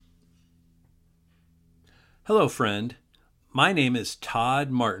Hello, friend. My name is Todd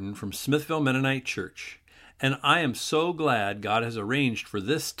Martin from Smithville Mennonite Church, and I am so glad God has arranged for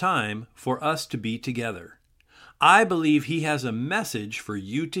this time for us to be together. I believe He has a message for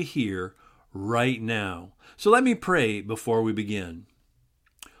you to hear right now. So let me pray before we begin.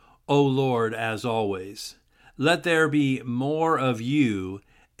 O Lord, as always, let there be more of you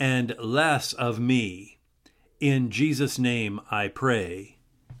and less of me. In Jesus' name I pray.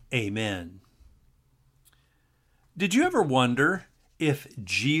 Amen. Did you ever wonder if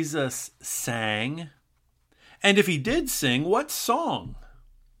Jesus sang? And if He did sing, what song?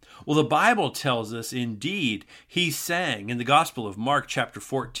 Well, the Bible tells us indeed He sang in the Gospel of Mark chapter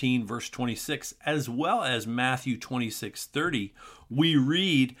 14, verse 26, as well as Matthew 26:30. We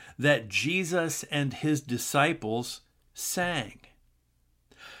read that Jesus and His disciples sang.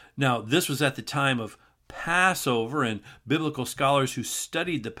 Now, this was at the time of Passover, and biblical scholars who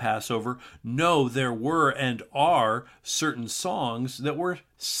studied the Passover know there were and are certain songs that were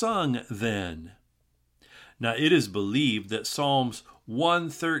sung then. Now, it is believed that Psalms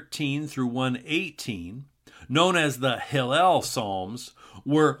 113 through 118, known as the Hallel Psalms,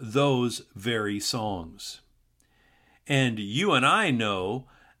 were those very songs. And you and I know,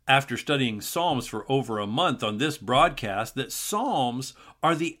 after studying Psalms for over a month on this broadcast, that Psalms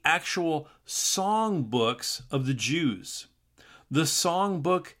are the actual song books of the Jews. The song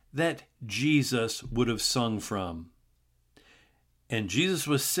book that Jesus would have sung from. And Jesus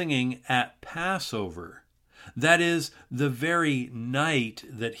was singing at Passover. That is, the very night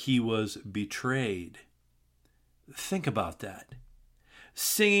that He was betrayed. Think about that.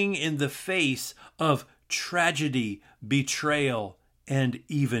 Singing in the face of tragedy, betrayal, and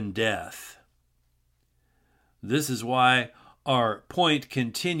even death. This is why our point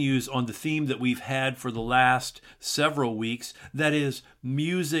continues on the theme that we've had for the last several weeks. That is,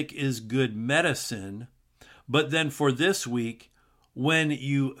 music is good medicine. But then for this week, when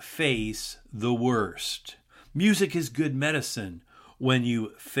you face the worst. Music is good medicine when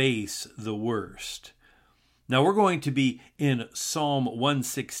you face the worst. Now we're going to be in Psalm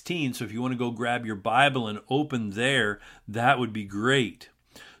 116, so if you want to go grab your Bible and open there, that would be great.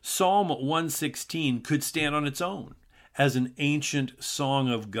 Psalm 116 could stand on its own as an ancient song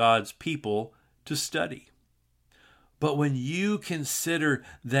of God's people to study. But when you consider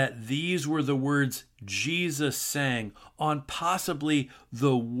that these were the words Jesus sang on possibly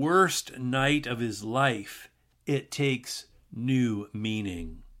the worst night of His life, it takes new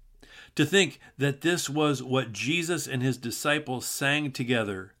meaning. To think that this was what Jesus and His disciples sang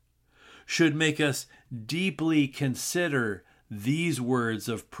together should make us deeply consider these words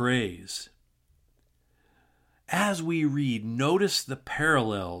of praise. As we read, notice the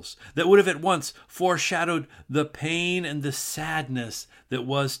parallels that would have at once foreshadowed the pain and the sadness that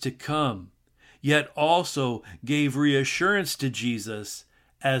was to come, yet also gave reassurance to Jesus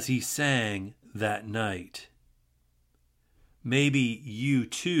as He sang that night. Maybe you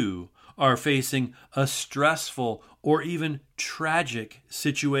too are facing a stressful or even tragic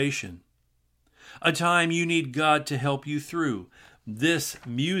situation. A time you need God to help you through. This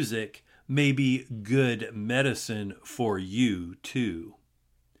music may be good medicine for you too.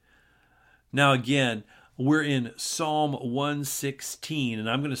 Now again, we're in Psalm 116, and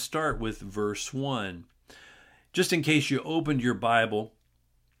I'm going to start with verse 1. Just in case you opened your Bible,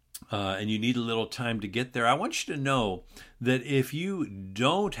 and you need a little time to get there, I want you to know that if you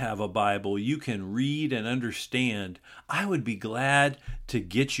don't have a Bible you can read and understand, I would be glad to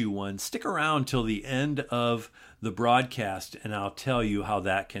get you one. Stick around till the end of the broadcast and I'll tell you how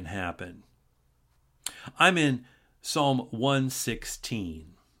that can happen. I'm in Psalm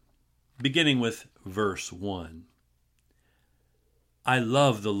 116, beginning with verse 1. I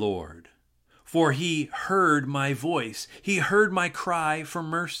love the Lord, for He heard my voice. He heard my cry for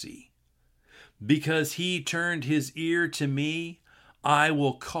mercy. Because He turned His ear to me, I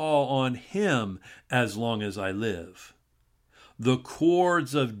will call on Him as long as I live. The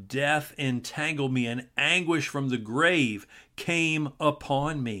cords of death entangled me, and anguish from the grave came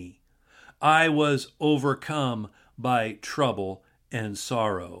upon me. I was overcome by trouble and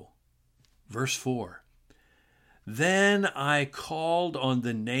sorrow. Verse 4. Then I called on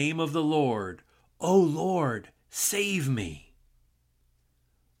the name of the Lord. O Lord, save me.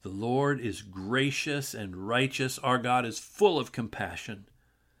 The Lord is gracious and righteous. Our God is full of compassion.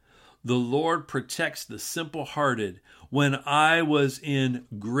 The Lord protects the simple-hearted. When I was in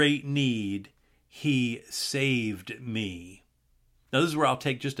great need, He saved me. Now, this is where I'll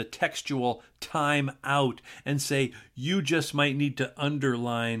take just a textual time out and say, you just might need to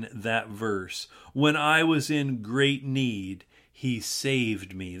underline that verse. When I was in great need, He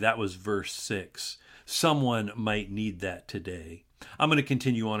saved me. That was verse 6. Someone might need that today. I'm going to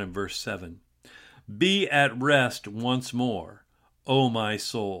continue on in verse 7. Be at rest once more, O my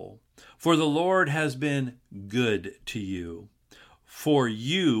soul, for the Lord has been good to you. For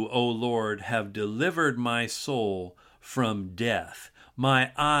you, O Lord, have delivered my soul from death,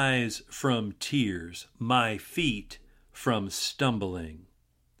 my eyes from tears, my feet from stumbling,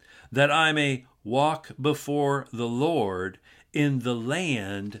 that I may walk before the Lord in the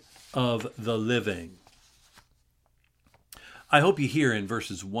land of the living. I hope you hear in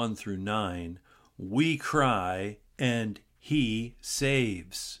verses 1 through 9, we cry and he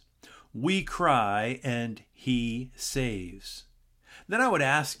saves. We cry and he saves. Then I would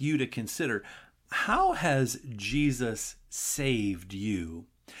ask you to consider, how has Jesus saved you?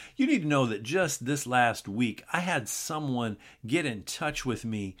 You need to know that just this last week, I had someone get in touch with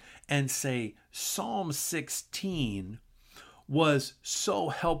me and say Psalm 16 was so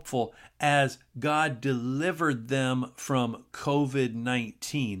helpful as God delivered them from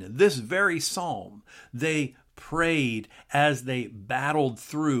COVID-19. This very psalm, they prayed as they battled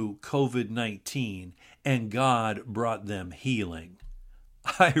through COVID-19, and God brought them healing.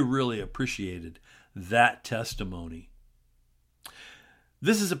 I really appreciated that testimony.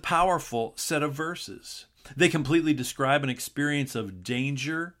 This is a powerful set of verses. They completely describe an experience of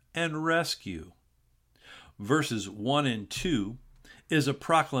danger and rescue. Verses 1 and 2 is a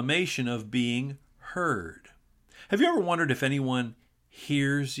proclamation of being heard. Have you ever wondered if anyone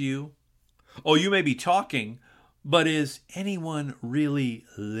hears you? Oh, you may be talking, but is anyone really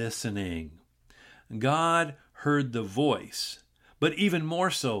listening? God heard the voice, but even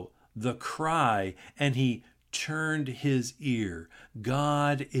more so, the cry, and he turned his ear.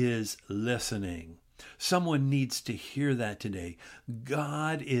 God is listening. Someone needs to hear that today.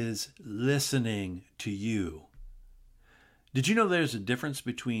 God is listening to you. Did you know there's a difference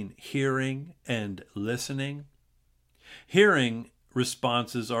between hearing and listening? Hearing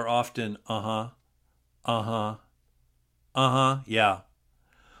responses are often yeah.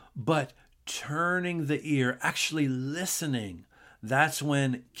 But turning the ear, actually listening, that's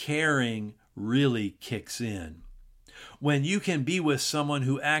when caring really kicks in. When you can be with someone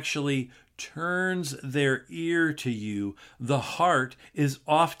who actually turns their ear to you, the heart is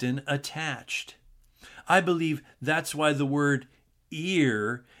often attached. I believe that's why the word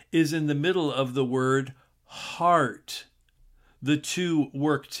ear is in the middle of the word heart. The two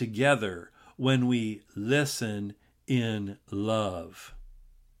work together when we listen in love.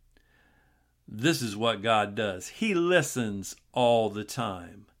 This is what God does. He listens all the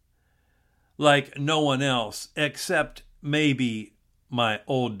time, like no one else except maybe my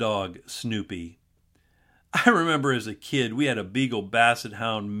old dog Snoopy. I remember as a kid we had a Beagle Basset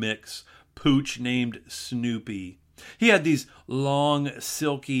Hound mix pooch named Snoopy. He had these long,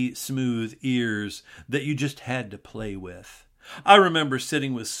 silky, smooth ears that you just had to play with. I remember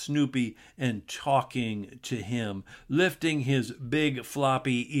sitting with Snoopy and talking to him, lifting his big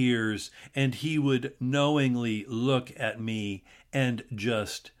floppy ears, and he would knowingly look at me and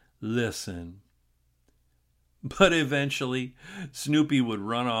just listen. But eventually, Snoopy would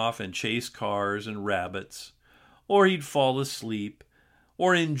run off and chase cars and rabbits, or he'd fall asleep,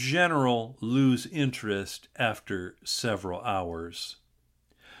 or in general lose interest after several hours.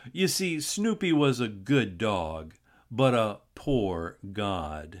 You see, Snoopy was a good dog, but a poor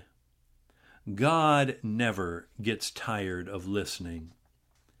God. God never gets tired of listening.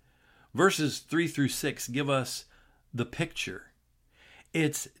 Verses 3 through 6 give us the picture.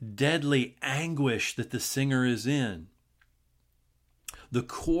 It's deadly anguish that the singer is in. The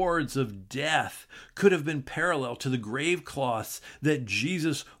cords of death could have been parallel to the grave cloths that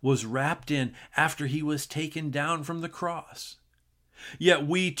Jesus was wrapped in after he was taken down from the cross. Yet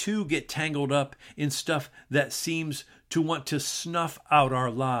we too get tangled up in stuff that seems to want to snuff out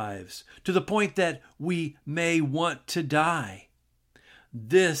our lives, to the point that we may want to die.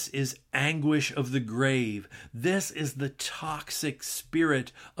 This is anguish of the grave. This is the toxic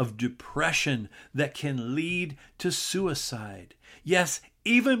spirit of depression that can lead to suicide. Yes,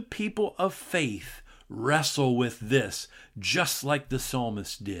 even people of faith wrestle with this, just like the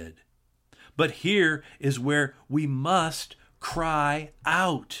psalmist did. But here is where we must cry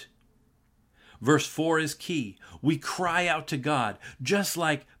out. Verse 4 is key. We cry out to God, just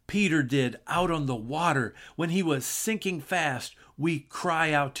like Peter did out on the water when he was sinking fast. We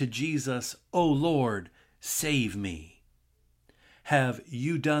cry out to Jesus, "O Lord, save me." Have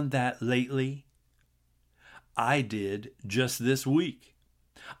you done that lately? I did just this week.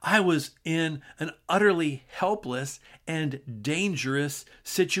 I was in an utterly helpless and dangerous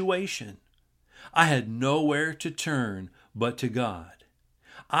situation. I had nowhere to turn but to God.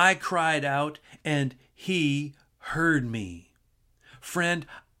 I cried out, and he heard me. Friend,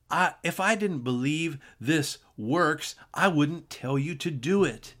 if I didn't believe this works, I wouldn't tell you to do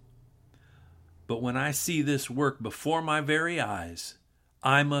it. But when I see this work before my very eyes,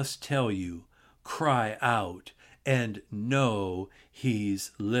 I must tell you, cry out and know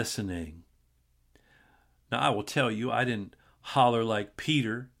he's listening. Now, I will tell you, I didn't holler like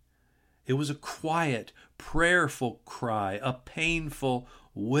Peter. It was a quiet, prayerful cry, a painful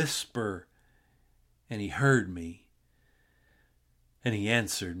whisper. And he heard me. And he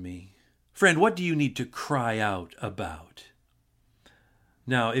answered me. Friend, what do you need to cry out about?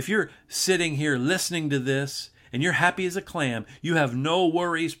 Now, if you're sitting here listening to this and you're happy as a clam, you have no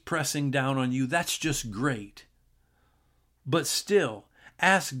worries pressing down on you, that's just great. But still,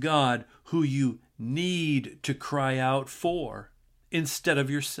 ask God who you need to cry out for instead of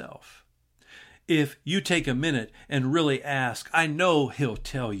yourself. If you take a minute and really ask, I know he'll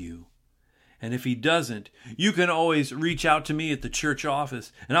tell you. And if he doesn't, you can always reach out to me at the church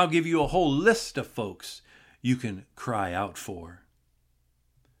office, and I'll give you a whole list of folks you can cry out for.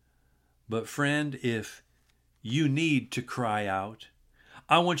 But friend, if you need to cry out,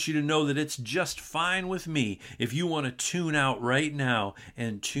 I want you to know that it's just fine with me if you want to tune out right now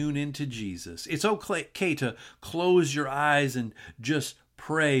and tune into Jesus. It's okay to close your eyes and just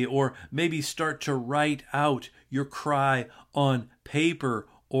pray, or maybe start to write out your cry on paper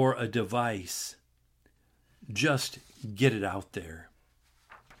or a device. Just get it out there.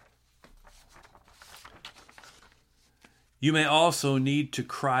 You may also need to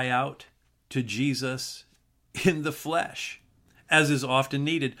cry out to Jesus in the flesh, as is often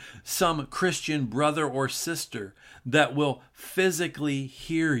needed. Some Christian brother or sister that will physically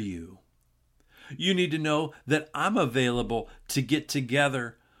hear you. You need to know that I'm available to get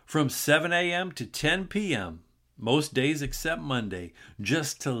together from 7 a.m. to 10 p.m., most days except Monday,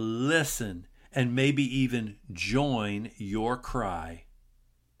 just to listen and maybe even join your cry.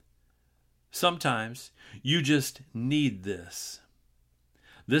 Sometimes you just need this.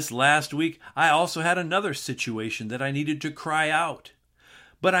 This last week, I also had another situation that I needed to cry out,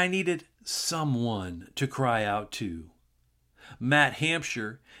 but I needed someone to cry out to. Matt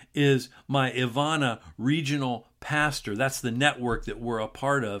Hampshire is my Ivana regional pastor. That's the network that we're a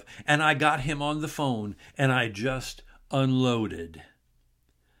part of. And I got him on the phone and I just unloaded.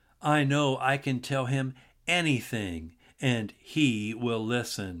 I know I can tell him anything and he will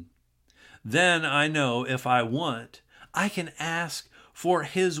listen. Then I know if I want, I can ask for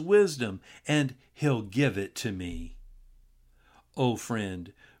his wisdom and he'll give it to me. Oh,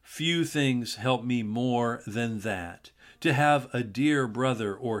 friend, few things help me more than that. To have a dear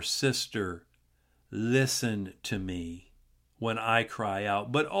brother or sister listen to me when I cry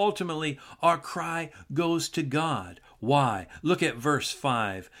out. But ultimately, our cry goes to God. Why? Look at verse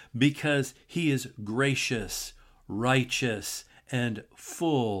 5. Because he is gracious, righteous, and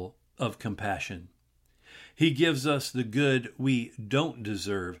full of compassion. He gives us the good we don't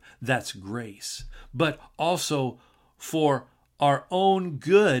deserve. That's grace. But also for our own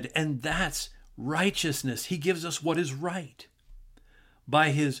good, and that's righteousness. He gives us what is right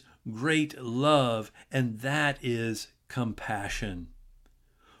by his great love, and that is compassion.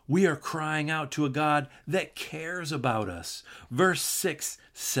 We are crying out to a God that cares about us. Verse 6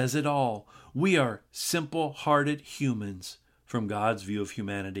 says it all. We are simple-hearted humans from God's view of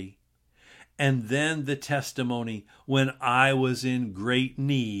humanity. And then the testimony, when I was in great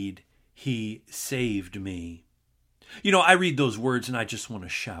need, he saved me. You know, I read those words and I just want to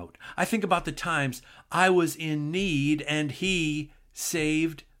shout. I think about the times I was in need and he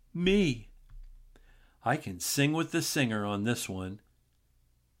saved me. I can sing with the singer on this one.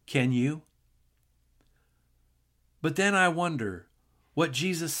 Can you? But then I wonder what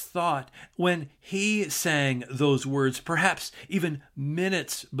Jesus thought when he sang those words, perhaps even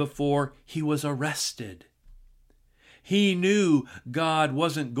minutes before he was arrested. He knew God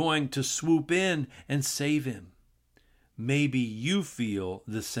wasn't going to swoop in and save him. Maybe you feel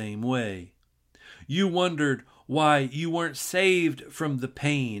the same way. You wondered why you weren't saved from the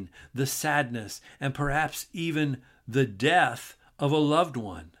pain, the sadness, and perhaps even the death of a loved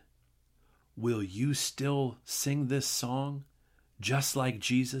one. Will you still sing this song just like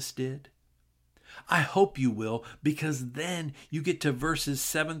Jesus did? I hope you will, because then you get to verses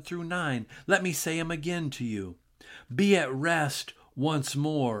 7 through 9. Let me say them again to you. Be at rest once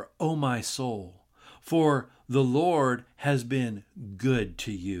more, O my soul, for the Lord has been good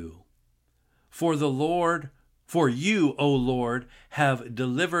to you. For you, O Lord, have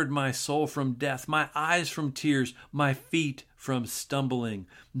delivered my soul from death, my eyes from tears, my feet from stumbling,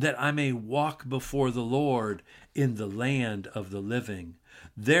 that I may walk before the Lord in the land of the living.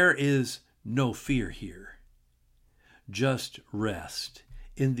 There is no fear here, just rest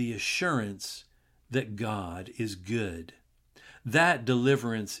in the assurance that God is good. That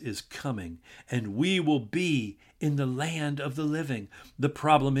deliverance is coming, and we will be in the land of the living. The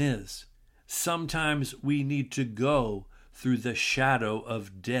problem is, sometimes we need to go through the shadow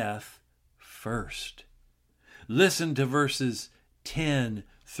of death first. Listen to verses 10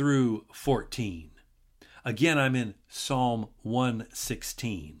 through 14. Again, I'm in Psalm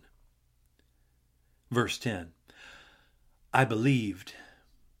 116. Verse 10. I believed.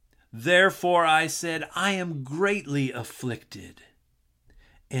 Therefore I said, I am greatly afflicted.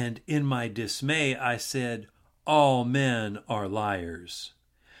 And in my dismay I said, all men are liars.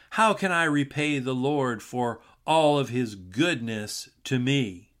 How can I repay the Lord for all of his goodness to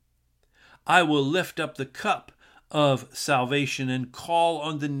me? I will lift up the cup of salvation and call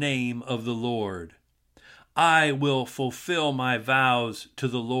on the name of the Lord. I will fulfill my vows to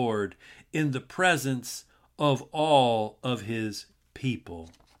the Lord in the presence of all of his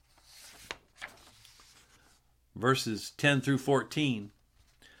people. Verses 10 through 14.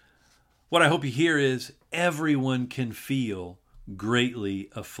 What I hope you hear is everyone can feel greatly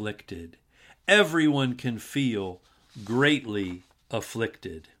afflicted. Everyone can feel greatly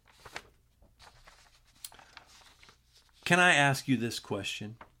afflicted. Can I ask you this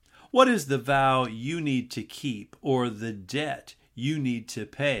question? What is the vow you need to keep or the debt you need to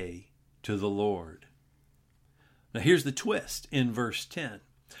pay to the Lord? Now here's the twist in verse 10.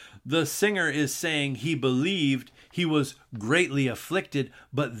 The singer is saying he believed, he was greatly afflicted,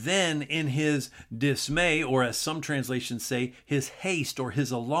 but then in his dismay, or as some translations say, his haste or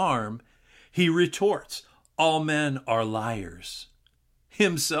his alarm, he retorts, all men are liars,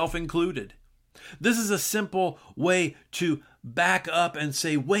 himself included. This is a simple way to back up and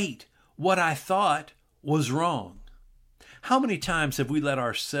say, wait, what I thought was wrong. How many times have we let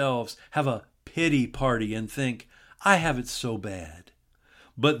ourselves have a pity party and think, I have it so bad?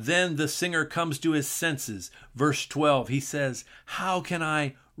 But then the singer comes to his senses. Verse 12, he says, how can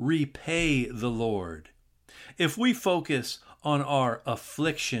I repay the Lord? If we focus on our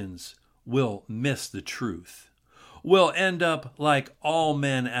afflictions, we'll miss the truth. We'll end up like all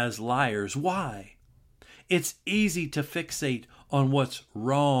men as liars. Why? It's easy to fixate on what's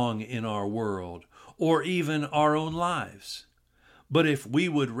wrong in our world or even our own lives. But if we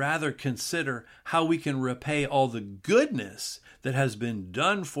would rather consider how we can repay all the goodness that has been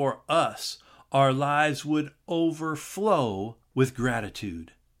done for us, our lives would overflow with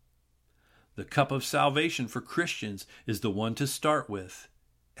gratitude. The cup of salvation for Christians is the one to start with,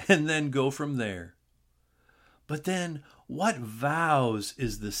 and then go from there. But then, what vows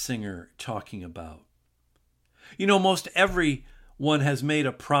is the singer talking about? You know, most everyone has made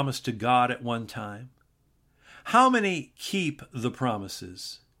a promise to God at one time. How many keep the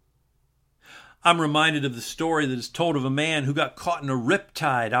promises? I'm reminded of the story that is told of a man who got caught in a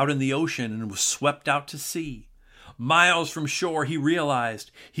riptide out in the ocean and was swept out to sea. Miles from shore, he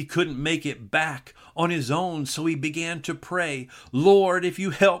realized he couldn't make it back on his own, so he began to pray, Lord, if you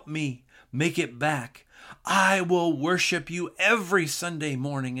help me make it back, I will worship you every Sunday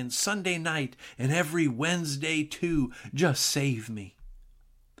morning and Sunday night and every Wednesday too. Just save me.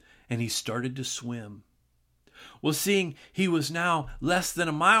 And he started to swim. Well, seeing he was now less than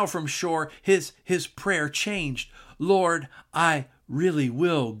a mile from shore, his prayer changed. Lord, I really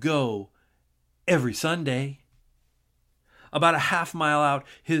will go every Sunday. About a half mile out,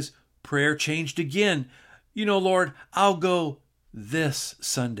 his prayer changed again. You know, Lord, I'll go this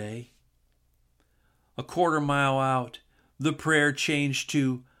Sunday. A quarter mile out, the prayer changed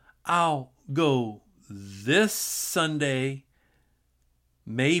to, I'll go this Sunday,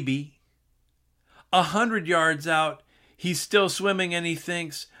 maybe. 100 yards out, he's still swimming and he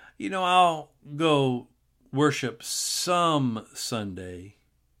thinks, I'll go worship some Sunday.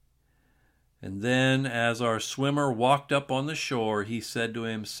 And then as our swimmer walked up on the shore, he said to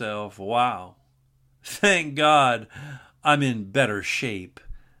himself, wow, thank God I'm in better shape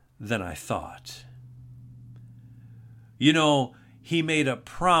than I thought. He made a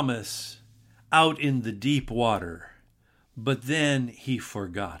promise out in the deep water, but then he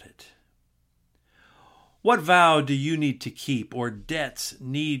forgot it. What vow do you need to keep or debts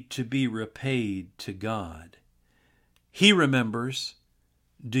need to be repaid to God? He remembers.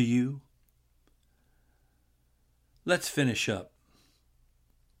 Do you? Let's finish up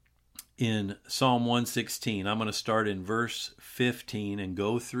in Psalm 116. I'm going to start in verse 15 and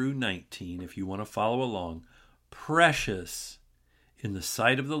go through 19 if you want to follow along. Precious in the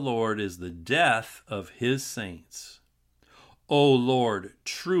sight of the Lord is the death of his saints. O Lord,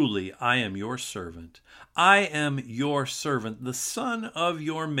 truly I am your servant. I am your servant, the son of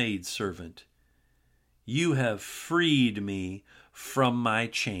your maidservant. You have freed me from my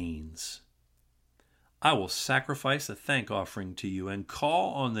chains. I will sacrifice a thank offering to you and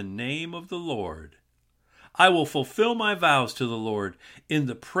call on the name of the Lord. I will fulfill my vows to the Lord in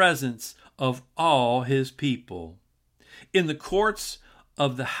the presence of all his people. In the courts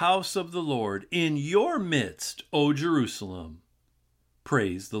of the house of the Lord, in your midst, O Jerusalem,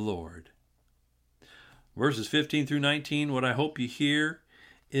 praise the Lord. Verses 15 through 19, what I hope you hear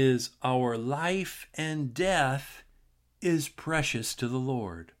is our life and death is precious to the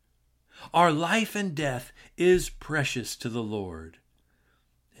Lord. Our life and death is precious to the Lord.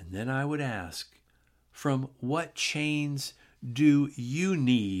 And then I would ask, from what chains do you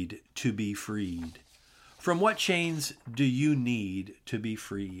need to be freed? From what chains do you need to be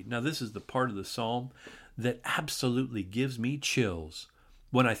freed? Now, this is the part of the psalm that absolutely gives me chills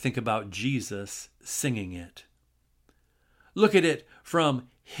when I think about Jesus singing it. Look at it from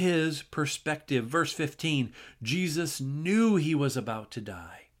his perspective. Verse 15, Jesus knew he was about to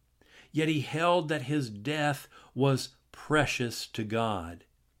die, yet he held that his death was precious to God.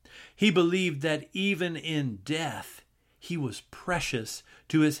 He believed that even in death, he was precious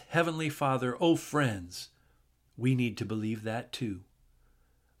to his heavenly Father. Oh, friends, we need to believe that too.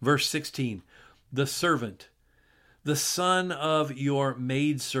 Verse 16, the servant, the son of your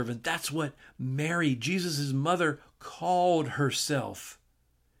maidservant. That's what Mary, Jesus' mother, called herself.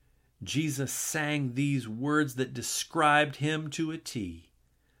 Jesus sang these words that described him to a T.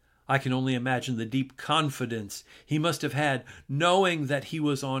 I can only imagine the deep confidence he must have had, knowing that he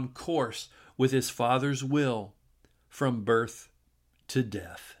was on course with his Father's will from birth to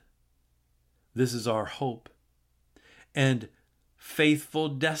death. This is our hope and faithful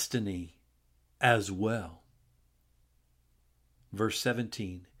destiny as well. Verse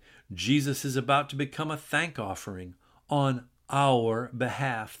 17, Jesus is about to become a thank offering on our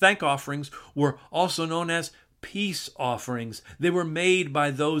behalf. Thank offerings were also known as peace offerings. They were made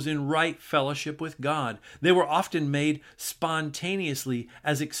by those in right fellowship with God. They were often made spontaneously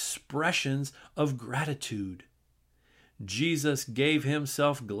as expressions of gratitude. Jesus gave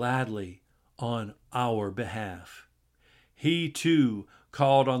himself gladly on our behalf. He too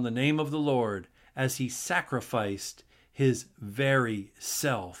called on the name of the Lord as he sacrificed his very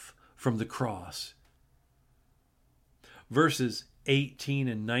self from the cross. Verses 18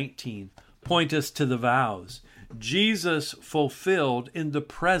 and 19 point us to the vows Jesus fulfilled in the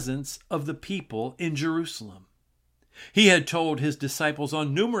presence of the people in Jerusalem. He had told his disciples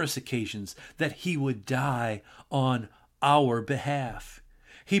on numerous occasions that he would die on our behalf.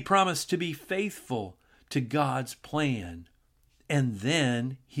 He promised to be faithful to God's plan, and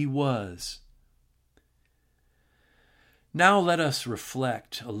then he was. Now let us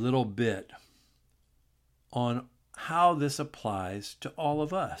reflect a little bit on how this applies to all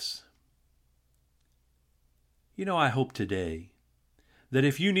of us. You know, I hope today that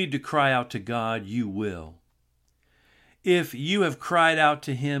if you need to cry out to God, you will. If you have cried out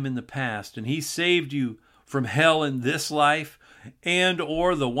to him in the past and he saved you from hell in this life and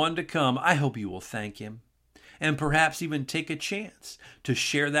or the one to come, I hope you will thank him and perhaps even take a chance to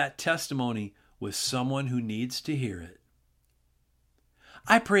share that testimony with someone who needs to hear it.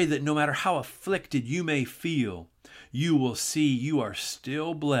 I pray that no matter how afflicted you may feel, you will see you are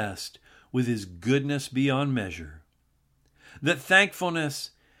still blessed with his goodness beyond measure. That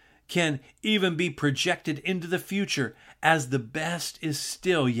thankfulness can even be projected into the future as the best is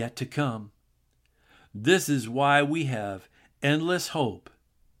still yet to come. This is why we have endless hope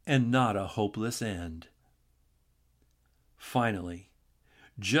and not a hopeless end. Finally,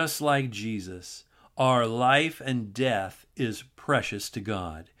 just like Jesus, our life and death is precious to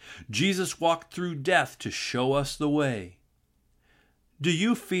God. Jesus walked through death to show us the way. Do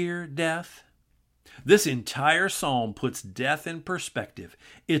you fear death? This entire psalm puts death in perspective.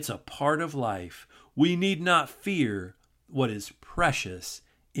 It's a part of life. We need not fear what is precious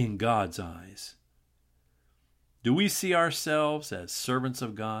in God's eyes. Do we see ourselves as servants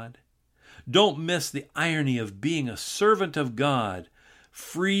of God? Don't miss the irony of being a servant of God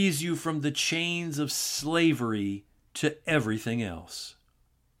frees you from the chains of slavery to everything else.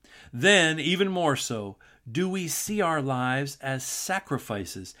 Then, even more so, do we see our lives as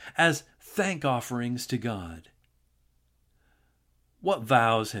sacrifices, as thank offerings to God? What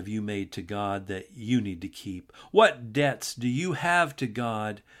vows have you made to God that you need to keep? What debts do you have to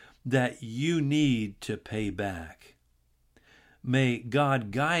God that you need to pay back? May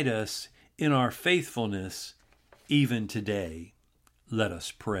God guide us in our faithfulness even today. Let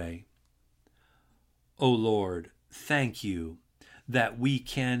us pray. O Lord, thank you that we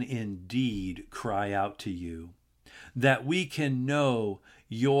can indeed cry out to you, that we can know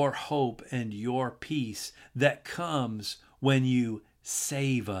your hope and your peace that comes when you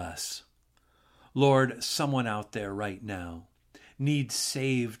save us. Lord, someone out there right now needs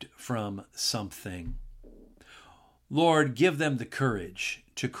saved from something. Lord, give them the courage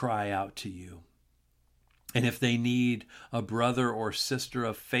to cry out to you. And if they need a brother or sister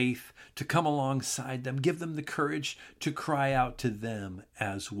of faith to come alongside them, give them the courage to cry out to them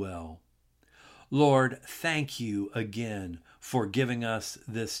as well. Lord, thank you again for giving us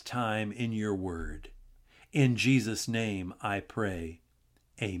this time in your word. In Jesus' name I pray.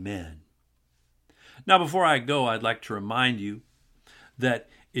 Amen. Now, before I go, I'd like to remind you that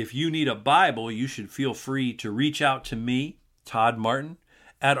if you need a Bible, you should feel free to reach out to me, Todd Martin,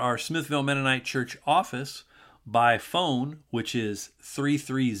 at our Smithville Mennonite Church office by phone, which is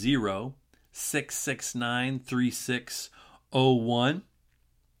 330-669-3601.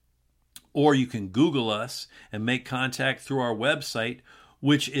 Or you can Google us and make contact through our website,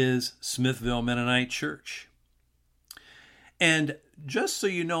 which is Smithville Mennonite Church. And just so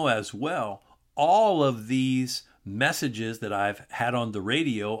you know as well, all of these messages that I've had on the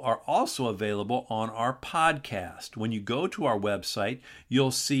radio are also available on our podcast. When you go to our website,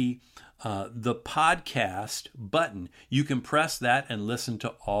 you'll see the podcast button. You can press that and listen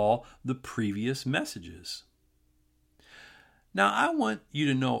to all the previous messages. Now, I want you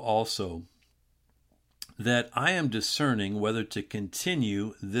to know also that I am discerning whether to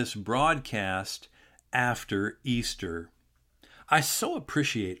continue this broadcast after Easter. I so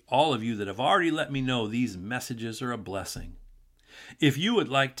appreciate all of you that have already let me know these messages are a blessing. If you would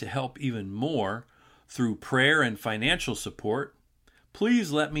like to help even more through prayer and financial support,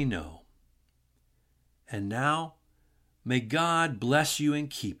 please let me know. And now, may God bless you and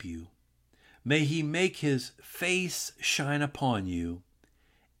keep you. May he make his face shine upon you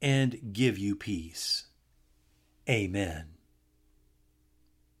and give you peace. Amen.